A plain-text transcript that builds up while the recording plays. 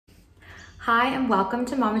Hi and welcome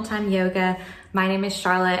to Mama Time Yoga. My name is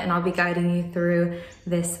Charlotte and I'll be guiding you through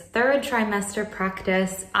this third trimester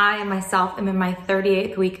practice. I myself am in my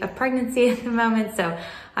 38th week of pregnancy at the moment, so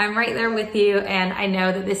I'm right there with you, and I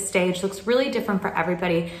know that this stage looks really different for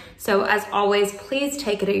everybody. So as always, please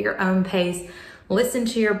take it at your own pace. Listen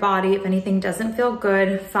to your body. If anything doesn't feel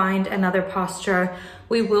good, find another posture.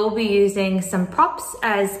 We will be using some props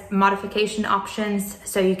as modification options,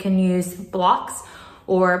 so you can use blocks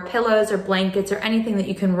or pillows or blankets or anything that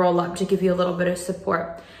you can roll up to give you a little bit of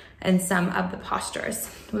support in some of the postures.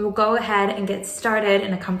 We will go ahead and get started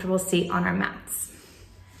in a comfortable seat on our mats.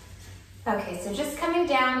 Okay, so just coming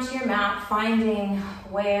down to your mat, finding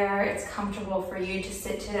where it's comfortable for you to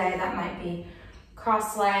sit today. That might be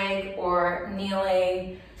cross-legged or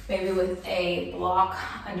kneeling, maybe with a block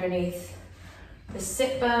underneath the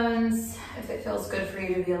sit bones, if it feels good for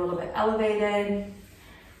you to be a little bit elevated.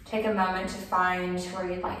 Take a moment to find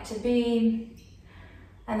where you'd like to be.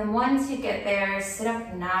 And then once you get there, sit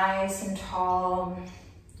up nice and tall.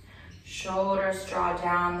 Shoulders draw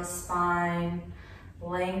down the spine,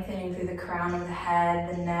 lengthening through the crown of the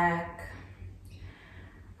head, the neck.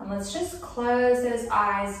 And let's just close those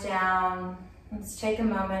eyes down. Let's take a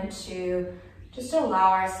moment to just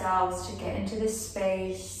allow ourselves to get into this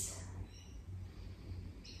space,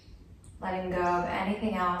 letting go of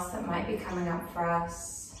anything else that might be coming up for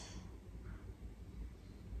us.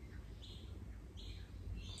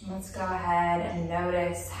 Let's go ahead and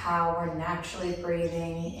notice how we're naturally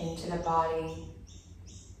breathing into the body.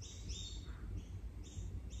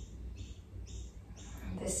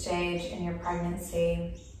 At this stage in your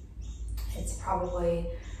pregnancy, it's probably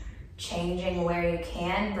changing where you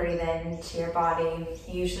can breathe into your body.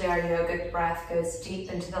 Usually our yogic breath goes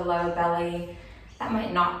deep into the low belly. That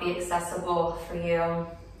might not be accessible for you.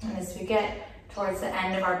 And as we get towards the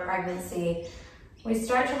end of our pregnancy, we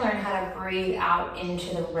start to learn how to breathe out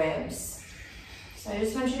into the ribs. So I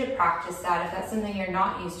just want you to practice that. If that's something you're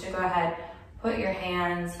not used to, go ahead, put your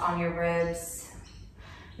hands on your ribs.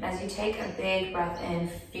 And as you take a big breath in,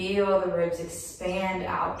 feel the ribs expand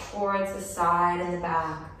out towards the side and the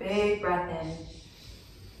back. Big breath in.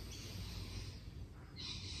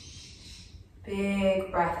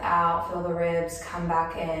 Big breath out, feel the ribs come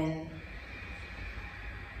back in.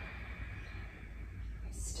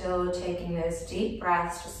 Still taking those deep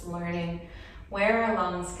breaths, just learning where our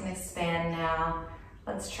lungs can expand now.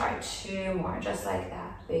 Let's try 2 more, just like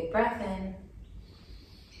that. Big breath in.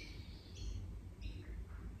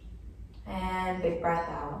 And big breath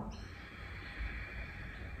out.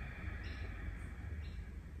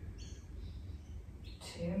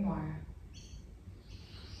 Two more.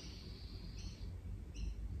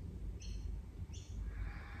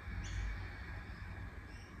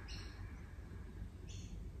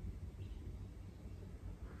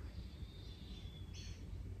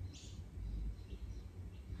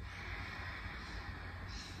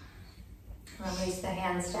 Release the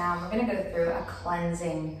hands down. We're going to go through a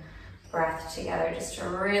cleansing breath together just to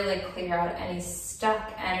really clear out any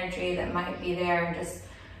stuck energy that might be there and just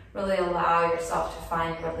really allow yourself to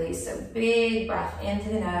find release. So big breath into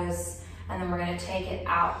the nose, and then we're going to take it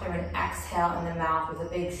out through an exhale in the mouth with a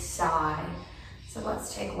big sigh. So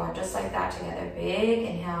let's take one just like that together. Big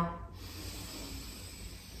inhale.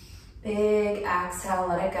 Big exhale,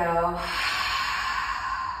 let it go.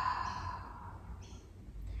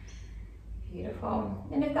 Beautiful.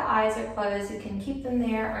 And if the eyes are closed, you can keep them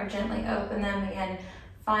there or gently open them. Again,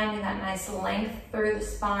 finding that nice length through the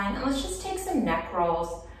spine. And let's just take some neck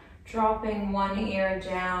rolls, dropping one ear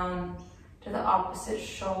down to the opposite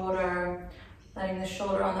shoulder, letting the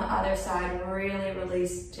shoulder on the other side really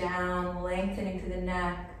release down, lengthening through the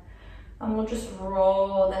neck. And we'll just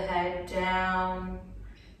roll the head down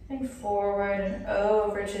and forward and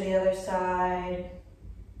over to the other side.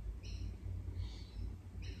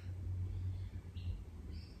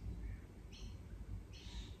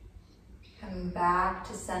 Coming back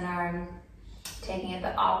to center, taking it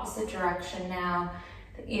the opposite direction now.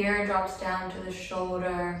 The ear drops down to the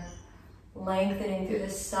shoulder, lengthening through the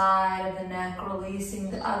side of the neck,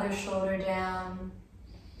 releasing the other shoulder down.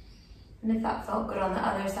 And if that felt good on the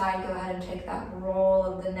other side, go ahead and take that roll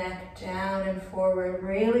of the neck down and forward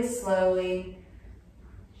really slowly.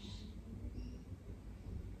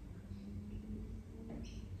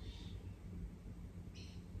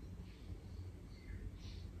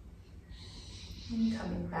 And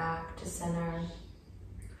coming back to center.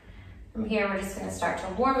 From here, we're just going to start to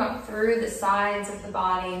warm up through the sides of the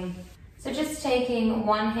body. So just taking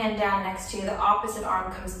one hand down next to you, the opposite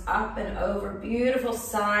arm comes up and over. Beautiful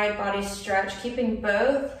side body stretch, keeping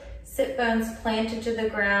both Sit bones planted to the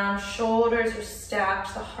ground, shoulders are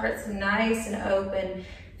stacked, the heart's nice and open.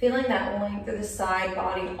 Feeling that length through the side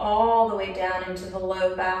body all the way down into the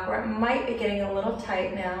low back where it might be getting a little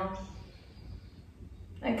tight now.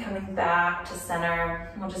 And coming back to center.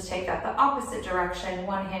 We'll just take that the opposite direction.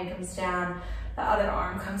 One hand comes down, the other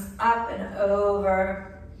arm comes up and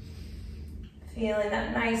over. Feeling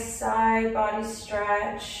that nice side body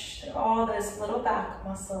stretch, all those little back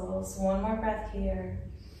muscles. One more breath here.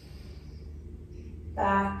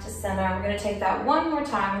 Back to center. We're going to take that one more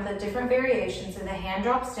time with a different variation. So the hand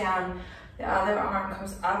drops down, the other arm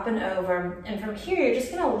comes up and over. And from here, you're just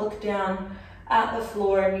going to look down at the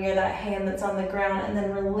floor near that hand that's on the ground and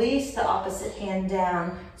then release the opposite hand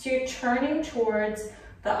down. So you're turning towards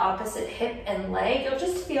the opposite hip and leg. You'll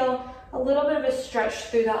just feel a little bit of a stretch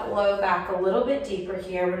through that low back, a little bit deeper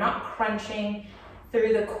here. We're not crunching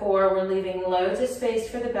through the core. We're leaving loads of space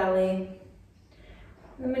for the belly.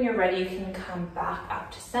 And when you're ready, you can come back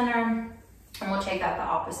up to center, and we'll take that the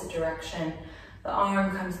opposite direction. The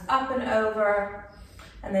arm comes up and over,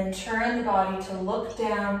 and then turn the body to look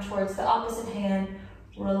down towards the opposite hand.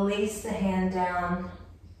 Release the hand down.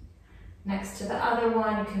 Next to the other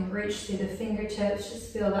one, you can reach through the fingertips.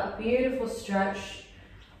 Just feel that beautiful stretch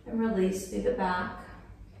and release through the back.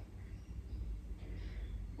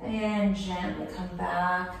 And gently come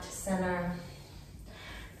back to center.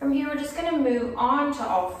 From here, we're just going to move on to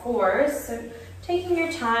all fours. So taking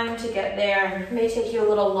your time to get there. It may take you a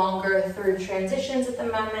little longer through transitions at the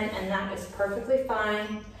moment, and that is perfectly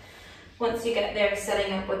fine. Once you get there,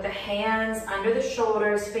 setting up with the hands under the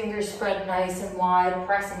shoulders, fingers spread nice and wide,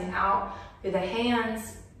 pressing out through the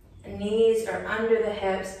hands, knees are under the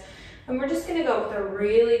hips. And we're just going to go with a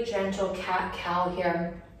really gentle cat-cow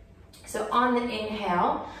here. So on the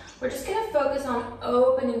inhale, we're just going to focus on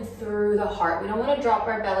opening through the heart. We don't want to drop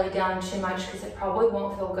our belly down too much because it probably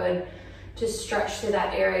won't feel good to stretch through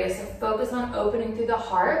that area. So focus on opening through the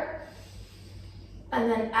heart.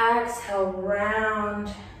 And then exhale,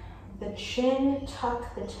 round the chin,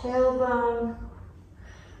 tuck the tailbone,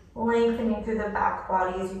 lengthening through the back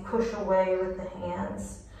body as you push away with the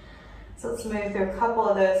hands. So let's move through a couple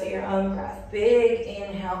of those at your own breath. Big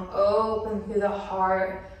inhale, open through the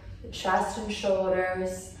heart, the chest and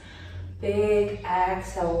shoulders. Big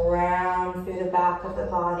exhale, round through the back of the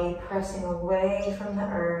body, pressing away from the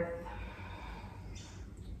earth.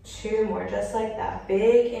 Two more, just like that.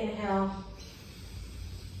 Big inhale.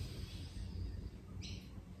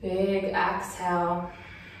 Big exhale.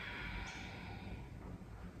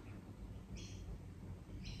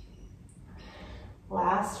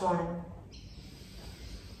 Last one.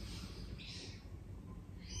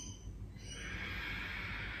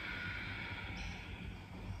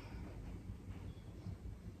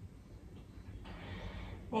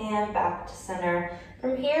 And back to center.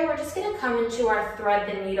 From here, we're just going to come into our thread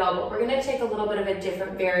the needle, but we're going to take a little bit of a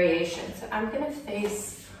different variation. So I'm going to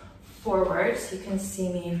face forward so you can see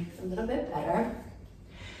me a little bit better.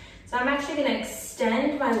 So I'm actually going to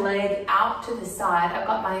extend my leg out to the side. I've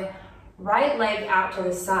got my right leg out to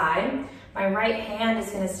the side. My right hand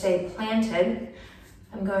is going to stay planted.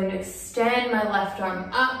 I'm going to extend my left arm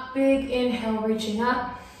up. Big inhale, reaching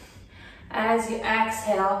up. As you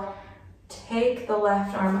exhale, take the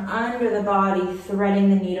left arm under the body, threading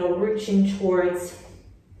the needle, reaching towards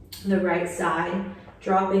the right side,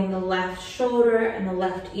 dropping the left shoulder and the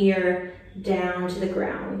left ear down to the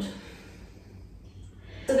ground.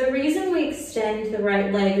 So the reason we extend the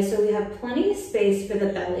right leg is so we have plenty of space for the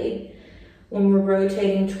belly when we're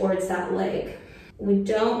rotating towards that leg. We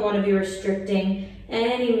don't want to be restricting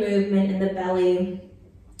any movement in the belly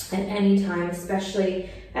at any time, especially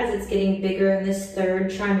as it's getting bigger in this third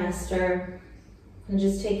trimester. And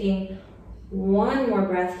just taking one more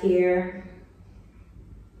breath here.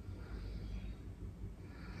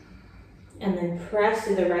 And then press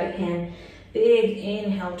through the right hand. Big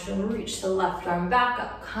inhale to reach the left arm back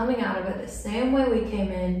up, coming out of it the same way we came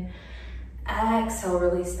in. Exhale,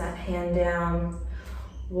 release that hand down.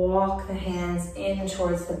 Walk the hands in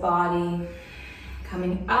towards the body,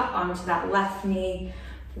 coming up onto that left knee.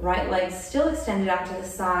 Right leg still extended out to the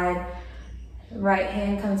side. Right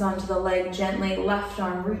hand comes onto the leg gently. Left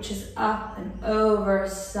arm reaches up and over.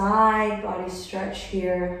 Side body stretch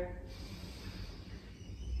here.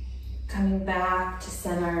 Coming back to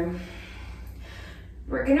center.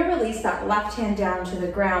 We're going to release that left hand down to the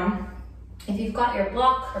ground. If you've got your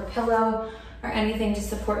block or pillow or anything to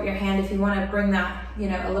support your hand, if you want to bring that,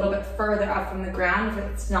 a little bit further up from the ground, if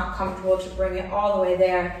it's not comfortable to bring it all the way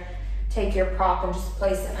there, take your prop and just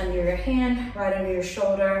place it under your hand, right under your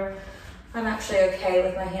shoulder. I'm actually okay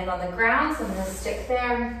with my hand on the ground, so I'm going to stick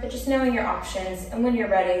there, but just knowing your options, and when you're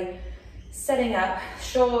ready, Setting up,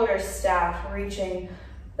 shoulders stacked, reaching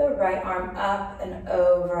the right arm up and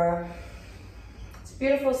over. It's a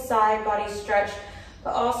beautiful side body stretch,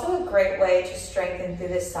 but also a great way to strengthen through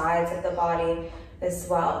the sides of the body as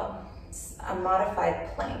well. It's a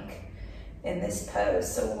modified plank in this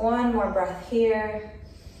pose. So one more breath here,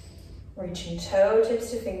 reaching toe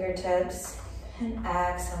tips to fingertips, and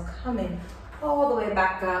exhale, coming all the way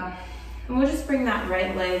back up. And we'll just bring that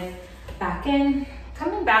right leg back in,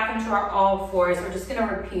 coming back into our all fours. We're just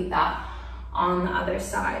gonna repeat that on the other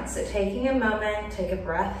side. So taking a moment, take a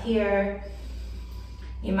breath here.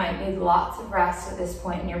 You might need lots of rest at this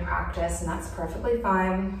point in your practice, and that's perfectly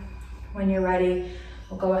fine. When you're ready,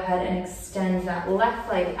 we'll go ahead and extend that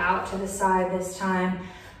left leg out to the side this time.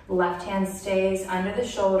 Left hand stays under the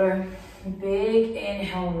shoulder. Big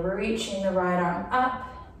inhale, reaching the right arm up.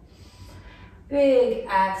 Big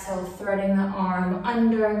exhale, threading the arm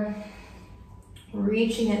under,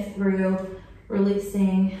 reaching it through,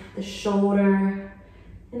 releasing the shoulder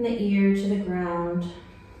and the ear to the ground.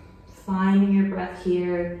 Finding your breath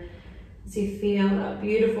here as you feel that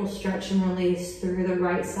beautiful stretch and release through the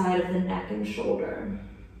right side of the neck and shoulder.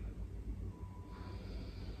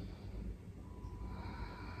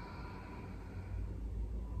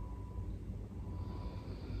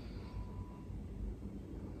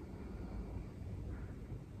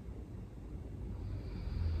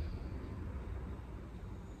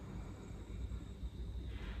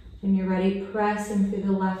 When you're ready, pressing through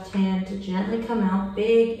the left hand to gently come out.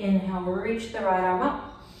 Big inhale, reach the right arm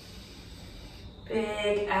up.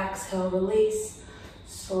 Big exhale, release.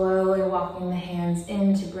 Slowly walking the hands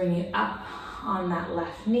in to bring you up on that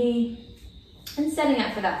left knee. And setting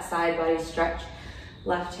up for that side body stretch.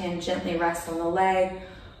 Left hand gently rests on the leg.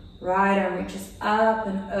 Right arm reaches up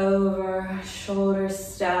and over. Shoulders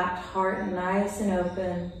stacked, heart nice and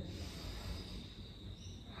open.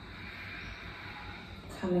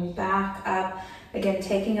 Coming back up. Again,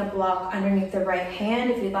 taking a block underneath the right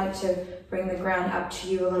hand if you'd like to bring the ground up to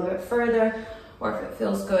you a little bit further, or if it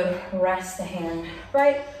feels good, rest the hand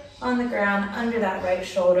right on the ground under that right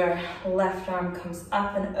shoulder. Left arm comes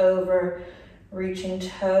up and over, reaching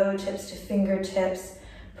toe tips to fingertips,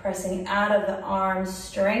 pressing out of the arms,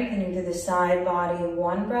 strengthening through the side body.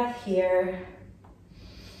 One breath here.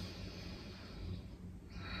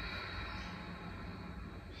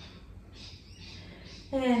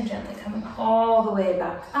 And gently coming all the way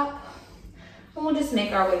back up. And we'll just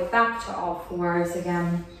make our way back to all fours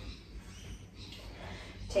again.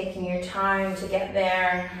 Taking your time to get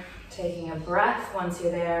there, taking a breath once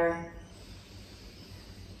you're there.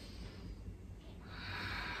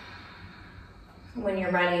 When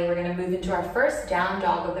you're ready, we're gonna move into our first down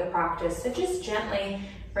dog of the practice. So just gently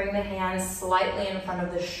bring the hands slightly in front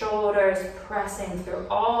of the shoulders, pressing through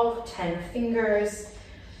all 10 fingers.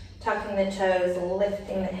 Tucking the toes,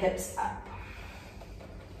 lifting the hips up.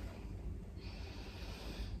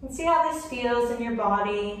 And see how this feels in your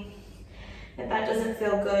body. If that doesn't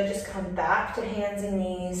feel good, just come back to hands and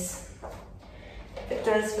knees. If it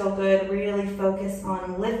does feel good, really focus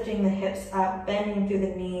on lifting the hips up, bending through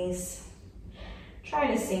the knees.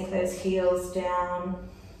 Trying to sink those heels down.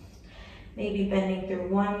 Maybe bending through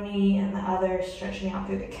one knee and the other, stretching out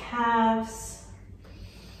through the calves.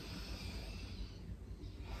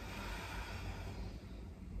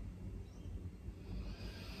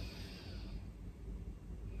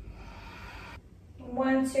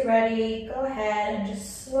 Once you're ready, go ahead and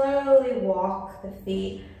just slowly walk the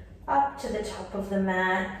feet up to the top of the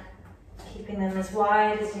mat, keeping them as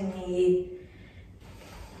wide as you need.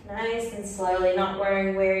 Nice and slowly, not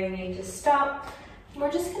worrying where you need to stop.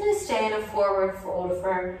 We're just going to stay in a forward fold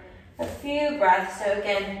for a few breaths. So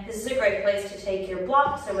again, this is a great place to take your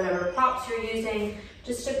blocks or whatever props you're using,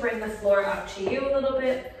 just to bring the floor up to you a little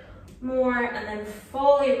bit more, and then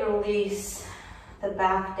fully release the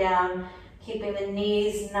back down. Keeping the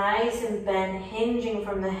knees nice and bent, hinging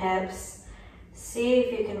from the hips. See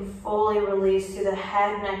if you can fully release through the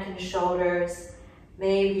head, neck, and shoulders.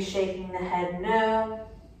 Maybe shaking the head no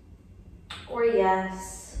or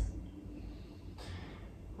yes.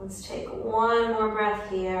 Let's take one more breath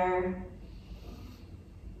here.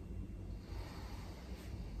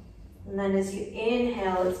 And then as you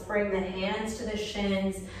inhale, let's bring the hands to the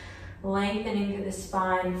shins, lengthening through the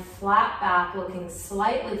spine, flat back, looking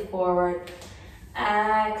slightly forward.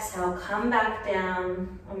 Exhale, come back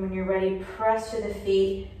down. And when you're ready, press to the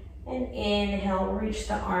feet and inhale, reach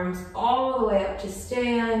the arms all the way up to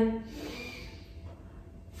stand.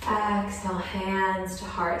 Exhale, hands to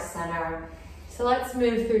heart center. So let's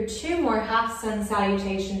move through 2 more half sun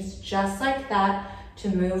salutations just like that to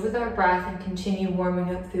move with our breath and continue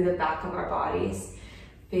warming up through the back of our bodies.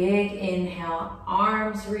 Big inhale,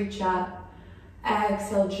 arms reach up.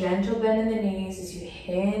 Exhale, gentle bend in the knees as you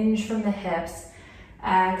hinge from the hips.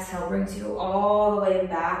 Exhale brings you all the way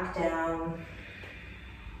back down.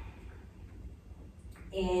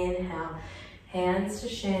 Inhale, hands to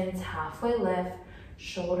shins, halfway lift.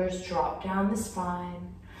 Shoulders drop down the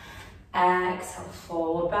spine. Exhale,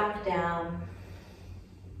 fold back down.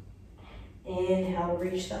 Inhale,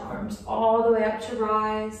 reach the arms all the way up to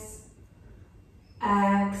rise.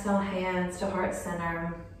 Exhale, hands to heart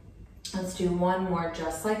center. Let's do one more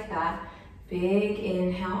just like that. Big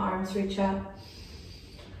inhale, arms reach up.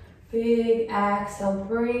 Big exhale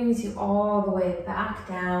brings you all the way back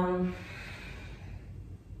down.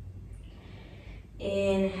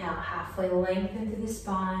 Inhale, halfway lengthen through the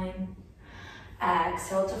spine.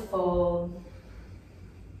 Exhale to fold.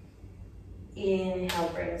 Inhale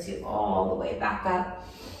brings you all the way back up.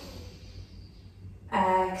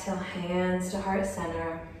 Exhale, hands to heart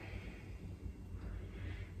center.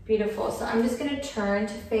 Beautiful. So I'm just going to turn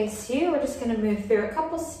to face you. We're just going to move through a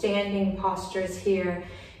couple standing postures here.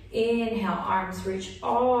 Inhale, arms reach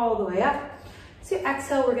all the way up. So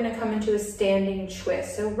exhale, we're going to come into a standing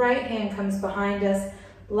twist. So right hand comes behind us,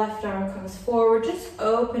 left arm comes forward, just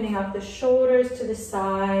opening up the shoulders to the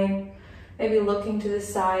side, maybe looking to the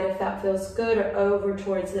side if that feels good, or over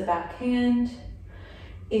towards the back hand.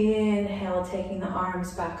 Inhale, taking the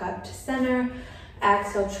arms back up to center.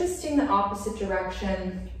 Exhale, twisting the opposite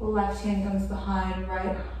direction. Left hand comes behind,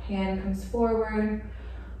 right hand comes forward,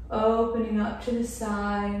 opening up to the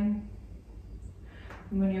side.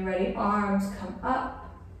 And when you're ready, arms come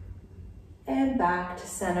up and back to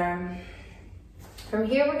center. From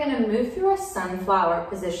here, we're going to move through our sunflower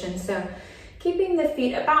position. So keeping the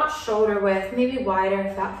feet about shoulder width, maybe wider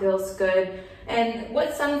if that feels good. And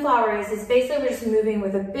what sunflower is basically we're just moving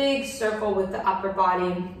with a big circle with the upper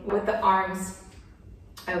body, with the arms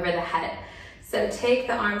over the head. So take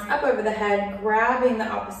the arms up over the head, grabbing the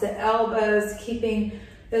opposite elbows, keeping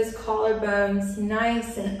those collarbones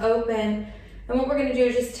nice and open. And what we're going to do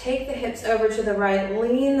is just take the hips over to the right,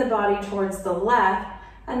 lean the body towards the left,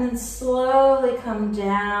 and then slowly come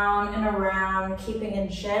down and around, keeping a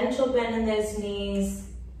gentle bend in those knees,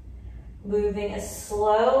 moving as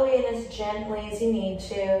slowly and as gently as you need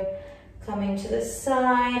to, coming to the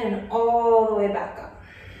side and all the way back up.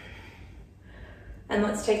 And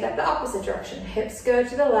let's take that the opposite direction. Hips go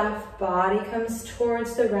to the left, body comes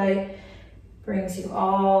towards the right, brings you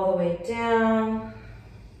all the way down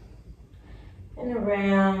and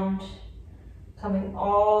around, coming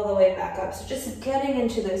all the way back up. So just getting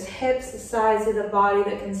into those hips, the sides of the body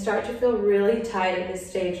that can start to feel really tight at this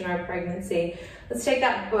stage in our pregnancy. Let's take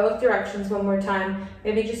that both directions one more time.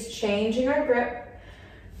 Maybe just changing our grip,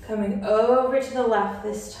 coming over to the left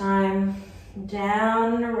this time,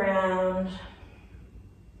 down and around.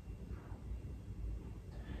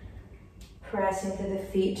 Pressing through the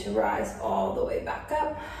feet to rise all the way back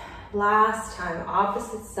up. Last time,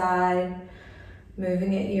 opposite side,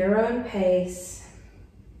 moving at your own pace.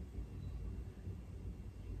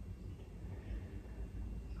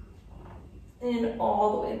 And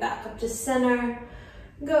all the way back up to center.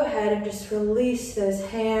 Go ahead and just release those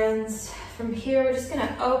hands. From here, we're just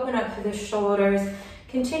gonna open up through the shoulders,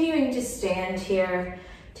 continuing to stand here,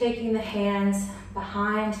 taking the hands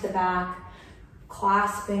behind the back,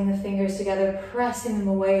 clasping the fingers together, pressing them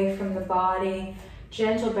away from the body,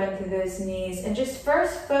 gentle bend through those knees, and just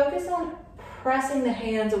first focus on pressing the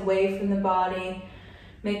hands away from the body,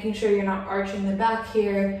 making sure you're not arching the back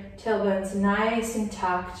here, tailbones nice and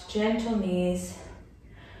tucked, gentle knees,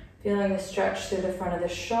 feeling the stretch through the front of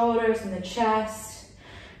the shoulders and the chest.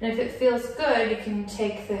 And if it feels good, you can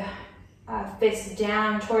take the fists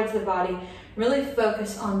down towards the body, really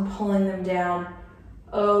focus on pulling them down,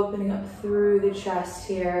 opening up through the chest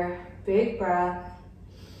here. Big breath.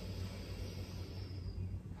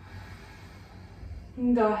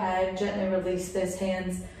 And go ahead, gently release those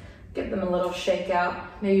hands. Give them a little shake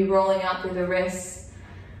out, maybe rolling out through the wrists.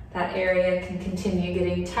 That area can continue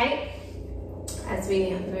getting tight as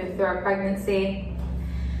we move through our pregnancy.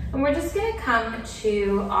 And we're just gonna come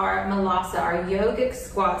to our Malasa, our yogic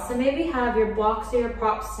squat. So maybe have your blocks or your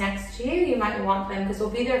props next to you. You might want them because we'll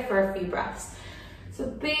be there for a few breaths. So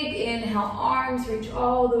big inhale, arms reach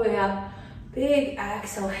all the way up. Big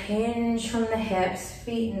exhale, hinge from the hips,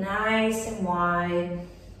 feet nice and wide.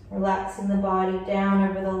 Relaxing the body down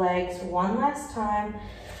over the legs one last time.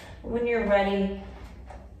 When you're ready,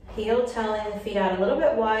 heel telling the feet out a little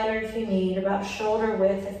bit wider if you need, about shoulder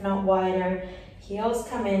width if not wider. Heels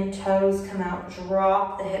come in, toes come out,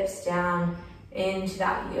 drop the hips down into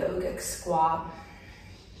that yogic squat.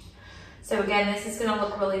 So again, this is gonna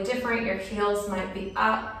look really different. Your heels might be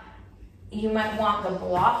up. You might want the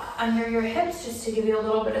block under your hips just to give you a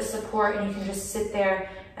little bit of support, and you can just sit there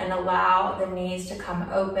and allow the knees to come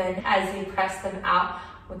open as you press them out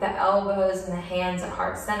with the elbows and the hands at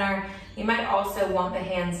heart center. You might also want the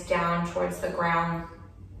hands down towards the ground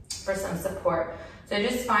for some support. So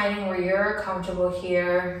just finding where you're comfortable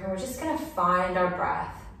here. And we're just gonna find our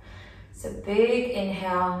breath. So big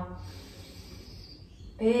inhale,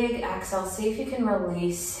 big exhale. See if you can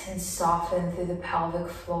release and soften through the pelvic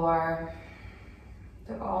floor,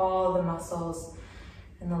 through all the muscles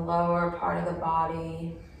in the lower part of the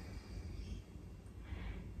body.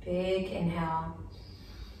 Big inhale.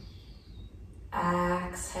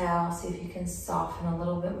 Exhale, see if you can soften a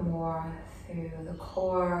little bit more through the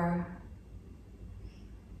core,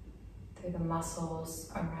 through the muscles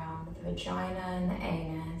around the vagina and the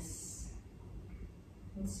anus.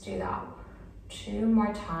 Let's do that 2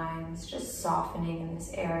 more times, just softening in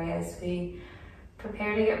this area as we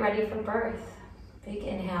prepare to get ready for birth. Big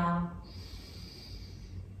inhale,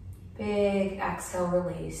 big exhale,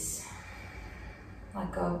 release.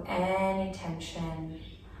 Let go of any tension.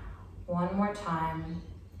 1 more time.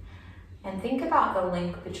 And think about the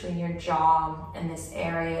link between your jaw and this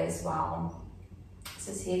area as well.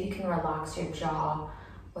 So see if you can relax your jaw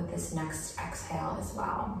with this next exhale as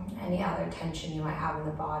well. Any other tension you might have in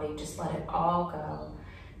the body, just let it all go.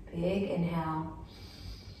 Big inhale.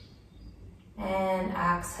 And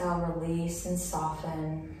exhale, release and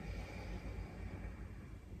soften.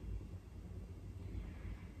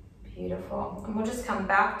 Beautiful. And we'll just come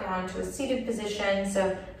back down to a seated position.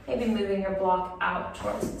 So maybe moving your block out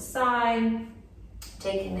towards the side,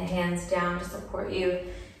 taking the hands down to support you.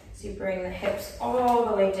 So you bring the hips all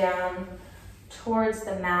the way down towards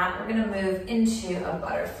the mat. We're gonna move into a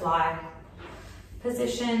butterfly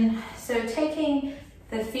position. So taking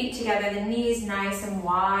the feet together, the knees nice and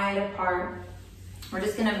wide apart. We're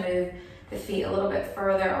just gonna move the feet a little bit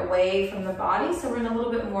further away from the body. So we're in a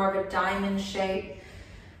little bit more of a diamond shape.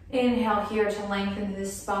 Inhale here to lengthen the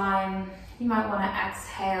spine. You might want to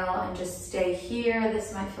exhale and just stay here.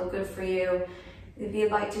 This might feel good for you. If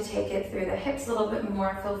you'd like to take it through the hips a little bit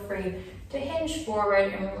more, feel free to hinge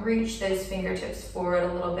forward and reach those fingertips forward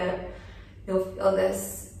a little bit. You'll feel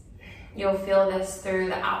this through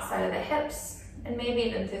the outside of the hips and maybe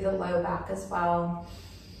even through the low back as well.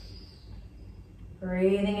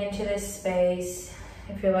 Breathing into this space.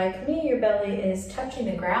 If you're like me, your belly is touching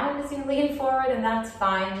the ground as you lean forward, and that's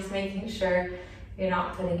fine. Just making sure you're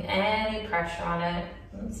not putting any pressure on it.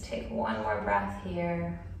 Let's take 1 more breath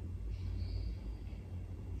here.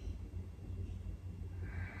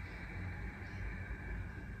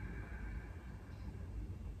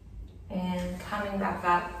 And coming back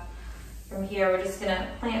up from here, we're just gonna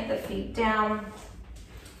plant the feet down.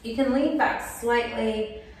 You can lean back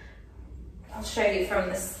slightly. I'll show you from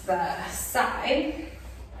the side.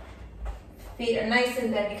 Feet are nice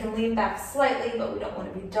and bent. You can lean back slightly, but we don't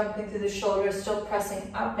want to be dumping through the shoulders, still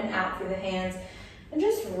pressing up and out through the hands. And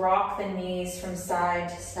just rock the knees from side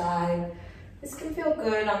to side. This can feel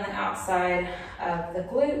good on the outside of the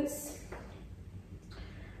glutes.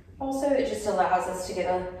 Also, it just allows us to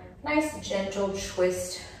get a nice gentle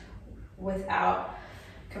twist without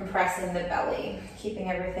compressing the belly,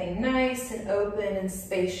 keeping everything nice and open and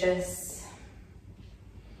spacious.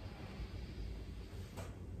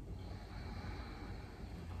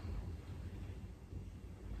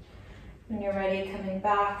 When you're ready, coming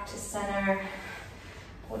back to center,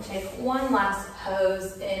 we'll take 1 last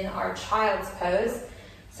pose in our child's pose.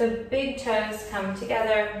 So big toes come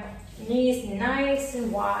together, knees nice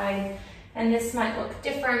and wide, and this might look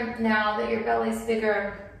different now that your belly's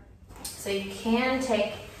bigger. So you can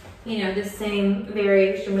take, the same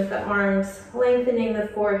variation with the arms, lengthening the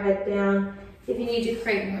forehead down. If you need to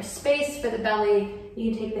create more space for the belly,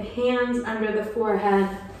 you can take the hands under the forehead,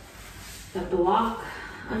 the block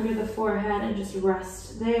under the forehead, and just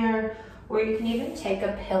rest there. Or you can even take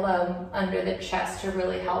a pillow under the chest to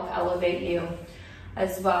really help elevate you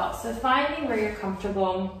as well. So finding where you're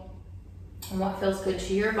comfortable and what feels good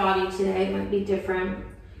to your body today might be different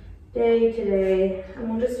day to day. And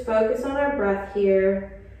we'll just focus on our breath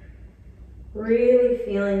here. Really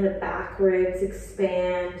feeling the back ribs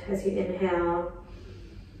expand as you inhale.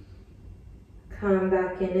 Come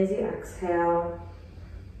back in as you exhale.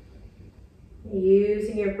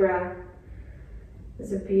 Using your breath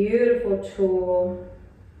as a beautiful tool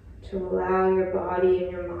to allow your body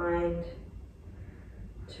and your mind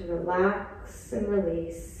to relax and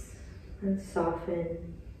release and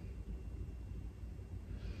soften.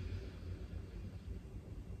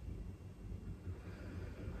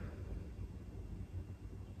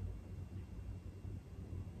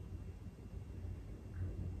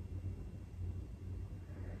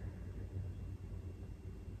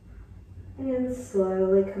 And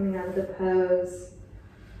slowly coming out of the pose,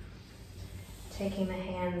 taking the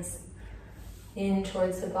hands in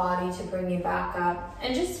towards the body to bring you back up,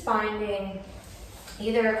 and just finding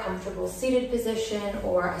either a comfortable seated position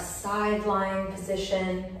or a side lying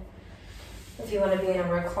position. If you want to be in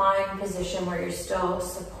a reclined position where you're still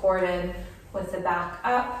supported with the back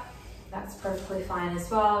up, that's perfectly fine as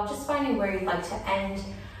well. Just finding where you'd like to end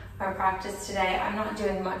our practice today. I'm not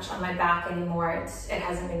doing much on my back anymore. It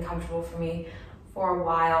hasn't been comfortable for me for a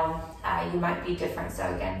while. You might be different,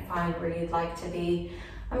 so again, find where you'd like to be.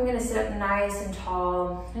 I'm gonna sit up nice and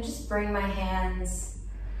tall and just bring my hands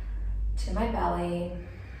to my belly,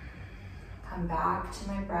 come back to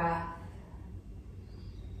my breath.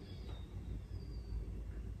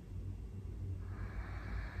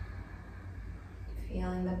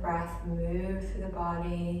 Feeling the breath move through the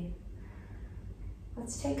body.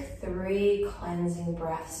 Let's take 3 cleansing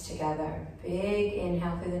breaths together. Big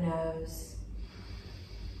inhale through the nose.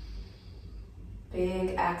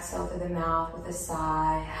 Big exhale through the mouth with a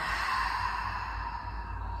sigh.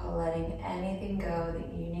 Letting anything go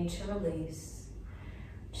that you need to release.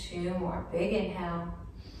 2 more. Big inhale.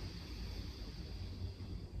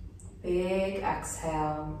 Big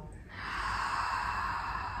exhale.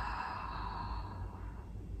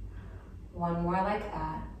 1 more like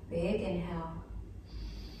that. Big inhale.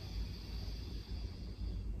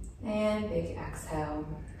 And big exhale.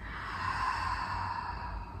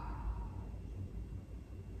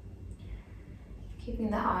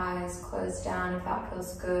 Keeping the eyes closed down if that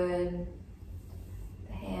feels good.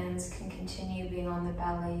 The hands can continue being on the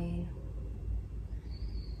belly.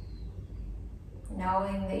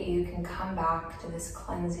 Knowing that you can come back to this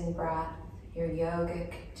cleansing breath, your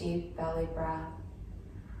yogic deep belly breath,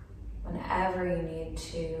 whenever you need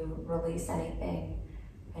to release anything,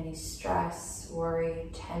 any stress, worry,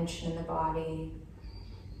 tension in the body.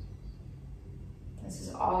 This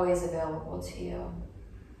is always available to you.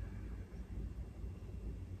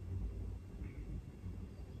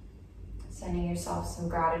 Sending yourself some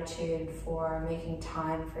gratitude for making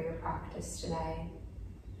time for your practice today.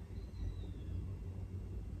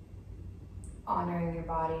 Honoring your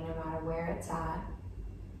body no matter where it's at.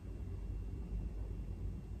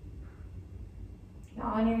 And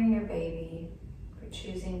honoring your baby for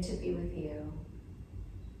choosing to be with you.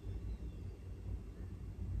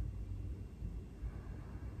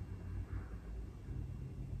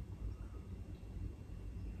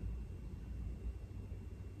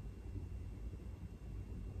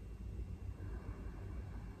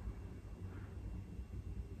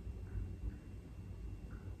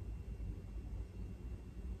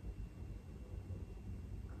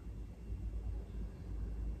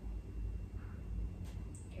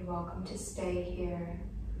 You're welcome to stay here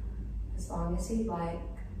as long as you'd like.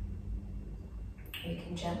 You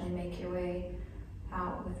can gently make your way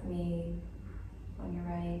out with me when you're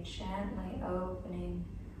ready, gently opening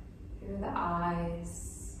through the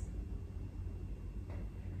eyes.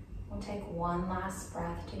 We'll take 1 last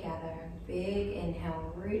breath together. Big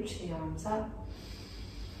inhale, reach the arms up.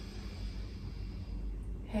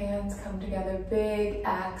 Hands come together, big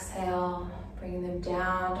exhale, bringing them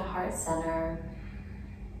down to heart center.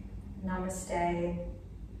 Namaste.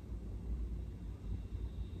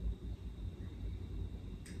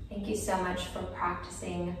 Thank you so much for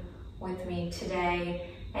practicing with me today.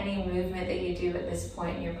 Any movement that you do at this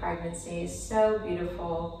point in your pregnancy is so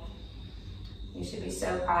beautiful. You should be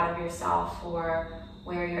so proud of yourself for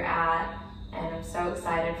where you're at, and I'm so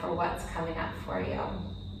excited for what's coming up for you.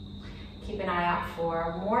 Keep an eye out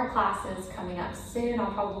for more classes coming up soon.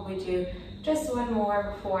 I'll probably do just 1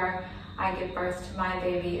 more before I give birth to my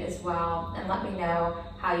baby as well, and let me know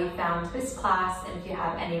how you found this class and if you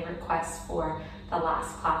have any requests for the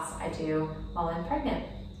last class I do while I'm pregnant.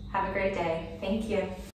 Have a great day. Thank you.